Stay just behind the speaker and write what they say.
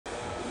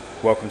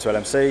Welcome to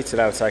LMC.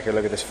 Today we'll take a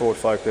look at this Ford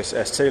Focus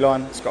ST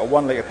line. It's got a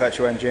 1 litre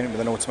petrol engine with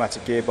an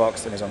automatic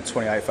gearbox and is on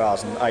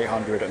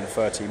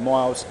 28,830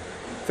 miles.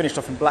 Finished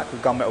off in black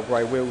with gunmetal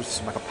grey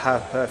wheels, like a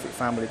perfect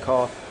family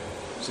car.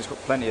 So it's got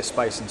plenty of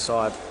space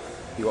inside.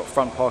 You've got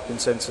front parking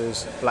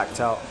sensors, blacked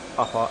out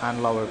upper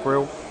and lower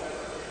grille.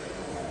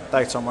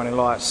 Daytime running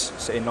lights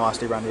sitting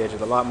nicely around the edge of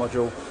the light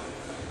module.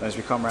 Then as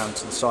we come around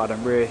to the side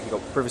and rear, you've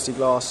got privacy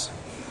glass.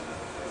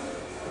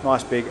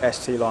 Nice big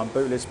ST line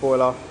boot lid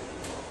spoiler.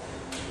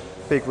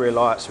 Big rear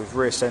lights with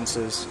rear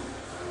sensors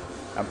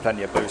and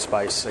plenty of boot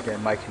space,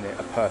 again making it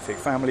a perfect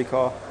family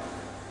car.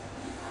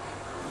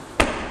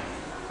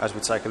 As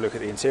we take a look at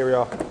the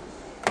interior,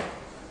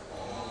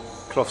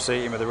 cloth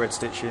seating with the red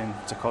stitching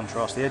to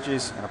contrast the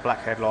edges and a black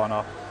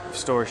headliner with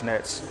storage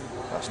nets.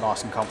 That's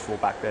nice and comfortable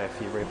back there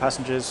for your rear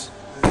passengers.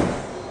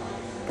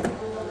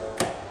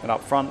 And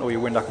up front, all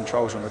your window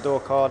controls on the door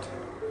card,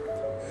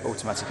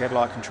 automatic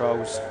headlight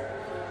controls,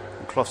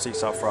 and cloth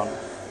seats up front,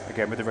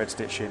 again with the red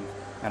stitching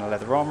and a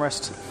leather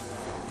armrest.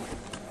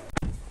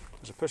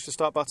 There's a push to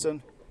start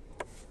button,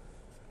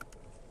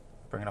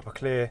 bringing up a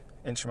clear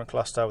instrument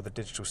cluster with a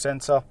digital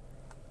centre,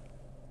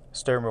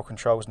 steering wheel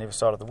controls on either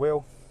side of the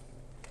wheel,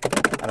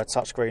 and a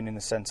touchscreen in the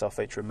centre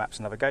featuring maps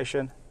and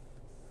navigation,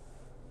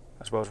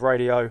 as well as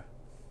radio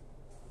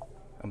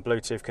and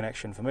Bluetooth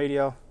connection for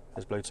media.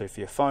 There's Bluetooth for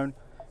your phone,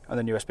 and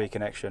then USB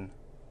connection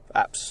for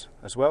apps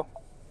as well.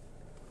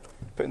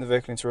 Putting the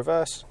vehicle into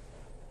reverse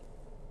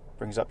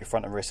brings up your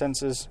front and rear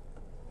sensors.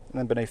 And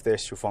then beneath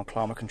this you'll find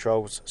climate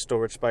controls,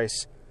 storage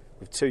space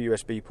with 2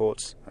 USB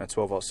ports and a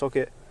 12-volt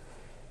socket,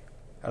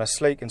 and a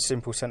sleek and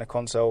simple centre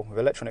console with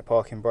electronic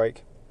parking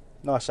brake,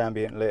 nice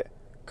ambient lit,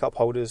 cup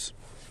holders,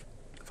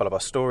 followed by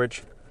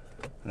storage,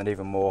 and then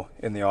even more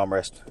in the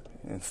armrest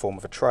in the form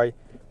of a tray.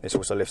 This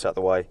also lifts out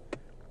the way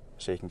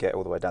so you can get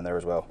all the way down there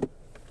as well.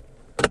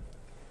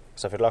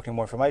 So if you'd like any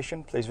more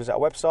information, please visit our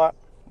website,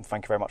 and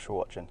thank you very much for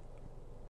watching.